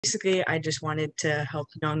basically, I just wanted to help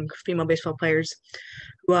young female baseball players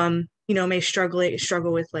who, may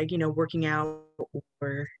struggle with like, working out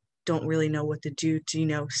or don't really know what to do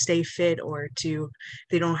to, stay fit or to,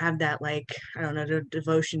 they don't have that, like, I don't know, the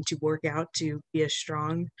devotion to work out to be as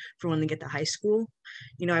strong for when they get to high school.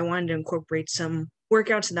 I wanted to incorporate some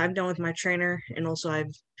workouts that I've done with my trainer. And also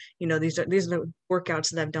these are the workouts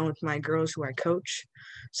that I've done with my girls who I coach.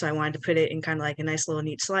 So I wanted to put it in kind of like a nice little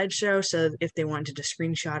neat slideshow. So if they wanted to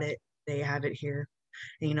screenshot it, they have it here.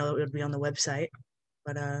 And, it would be on the website.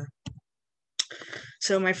 But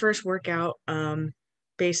so my first workout,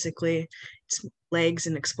 basically, it's legs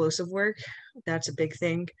and explosive work. That's a big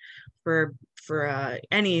thing for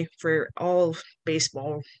all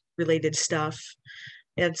baseball related stuff.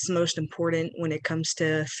 It's most important when it comes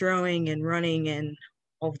to throwing and running and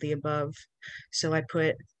all of the above. So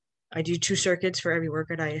I do 2 circuits for every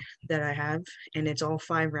workout that I have, and it's all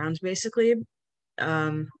 5 rounds basically.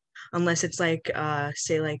 Unless it's like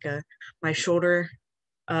say like my shoulder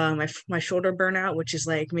my shoulder burnout, which is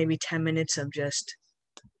like maybe 10 minutes of just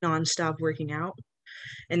nonstop working out.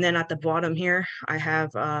 And then at the bottom here, I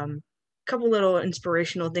have a couple little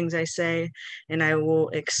inspirational things I say, and I will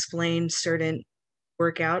explain certain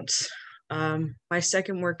workouts. My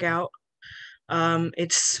second workout,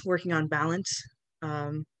 it's working on balance,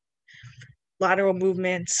 lateral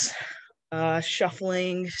movements,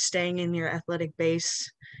 shuffling, staying in your athletic base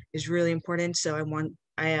is really important. So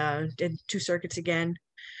I did 2 circuits again,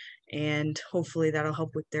 and hopefully that'll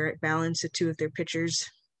help with their balance. The 2 of their pitchers,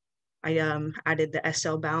 I added the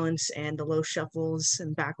SL balance and the low shuffles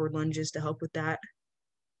and backward lunges to help with that.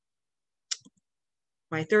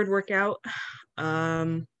 My third workout,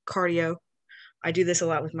 cardio. I do this a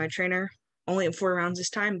lot with my trainer, only at 4 rounds this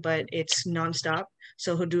time, but it's nonstop.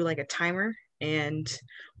 So he'll do like a timer, and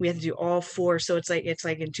we have to do all 4. So it's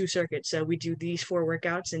like in 2 circuits. So we do these 4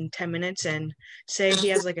 workouts in 10 minutes, and say he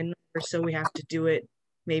has like a number, so we have to do it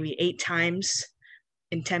maybe 8 times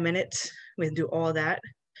in 10 minutes. We have to do all that,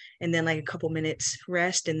 and then like a couple minutes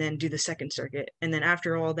rest, and then do the second circuit. And then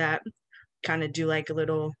after all that, kind of do like a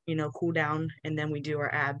little, cool down, and then we do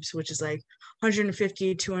our abs, which is like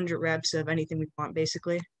 150, 200 reps of anything we want,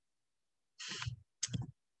 basically.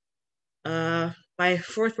 My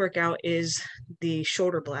fourth workout is the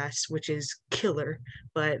shoulder blast, which is killer,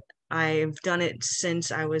 but I've done it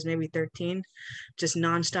since I was maybe 13, just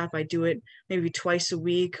nonstop. I do it maybe twice a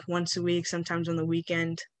week, once a week, sometimes on the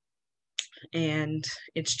weekend. And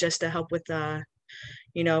it's just to help with,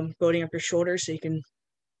 building up your shoulders so you can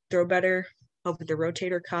throw better, help with the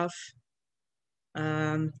rotator cuff.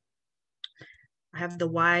 I have the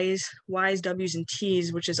Y's, W's, and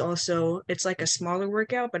T's, which is also, it's like a smaller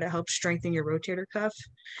workout, but it helps strengthen your rotator cuff.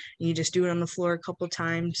 And you just do it on the floor a couple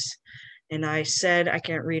times. And I said, I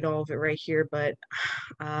can't read all of it right here, but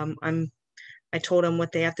I told them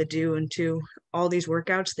what they have to do. And to all these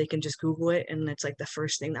workouts, they can just Google it, and it's like the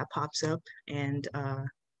first thing that pops up, and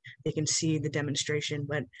they can see the demonstration.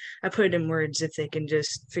 But I put it in words if they can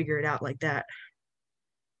just figure it out like that.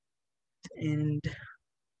 And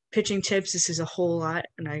pitching tips, this is a whole lot,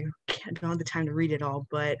 and I don't have the time to read it all,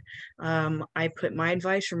 but I put my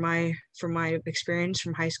advice from my experience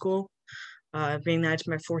from high school, being that it's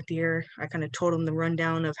my 4th year. I kind of told them the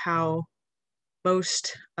rundown of how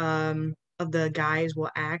most of the guys will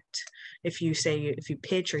act if you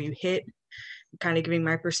pitch or you hit, kind of giving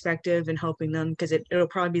my perspective and helping them, because it'll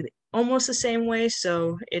probably be almost the same way.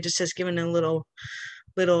 So it just has given a little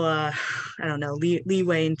I don't know,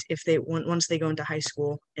 leeway if once they go into high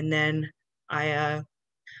school. And then I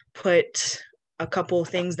put a couple of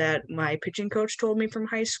things that my pitching coach told me from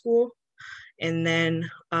high school. And then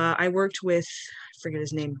I worked with, I forget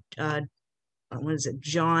his name, what is it,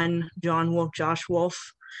 Josh Wolf,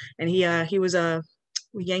 and he was a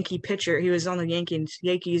Yankee pitcher. He was on the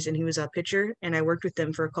Yankees, and he was a pitcher, and I worked with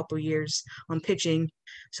him for a couple of years on pitching.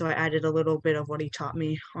 So I added a little bit of what he taught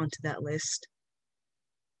me onto that list.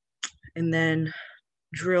 And then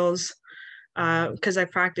drills, because I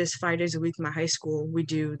practice 5 days a week in my high school, we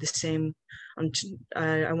do the same.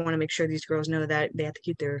 I want to make sure these girls know that they have to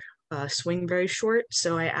keep their swing very short.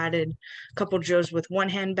 So I added a couple drills with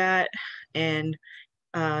one-hand bat and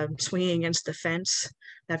swinging against the fence.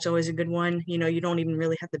 That's always a good one. You don't even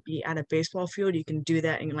really have to be at a baseball field. You can do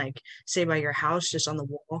that in, like, say by your house, just on the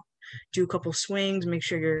wall. Do a couple swings, make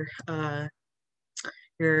sure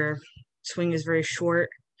your swing is very short.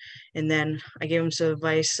 And then I gave them some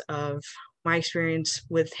advice of my experience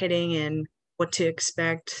with hitting and what to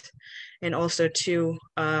expect. And also too,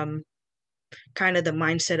 kind of the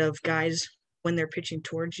mindset of guys when they're pitching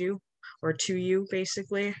towards you or to you,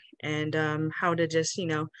 basically. and how to just,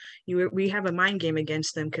 we have a mind game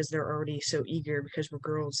against them because they're already so eager because we're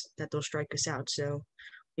girls that they'll strike us out. So,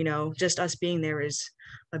 just us being there is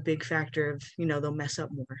a big factor of, they'll mess up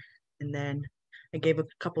more. And then I gave a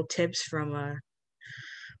couple tips from a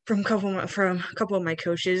couple of my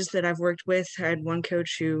coaches that I've worked with. I had one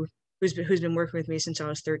coach who's been working with me since I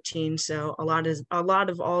was 13. So a lot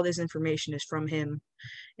of all this information is from him,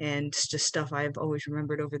 and it's just stuff I've always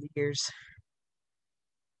remembered over the years.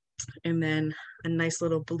 And then a nice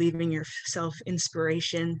little believing yourself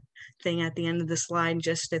inspiration thing at the end of the slide,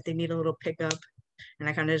 just that they need a little pickup. And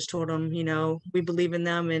I kind of just told them, we believe in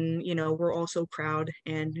them, and, we're all so proud,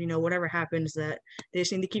 and, whatever happens, that they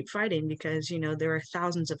just need to keep fighting, because, there are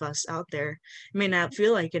thousands of us out there. It may not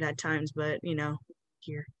feel like it at times, but,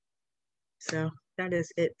 here. So that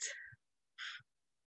is it.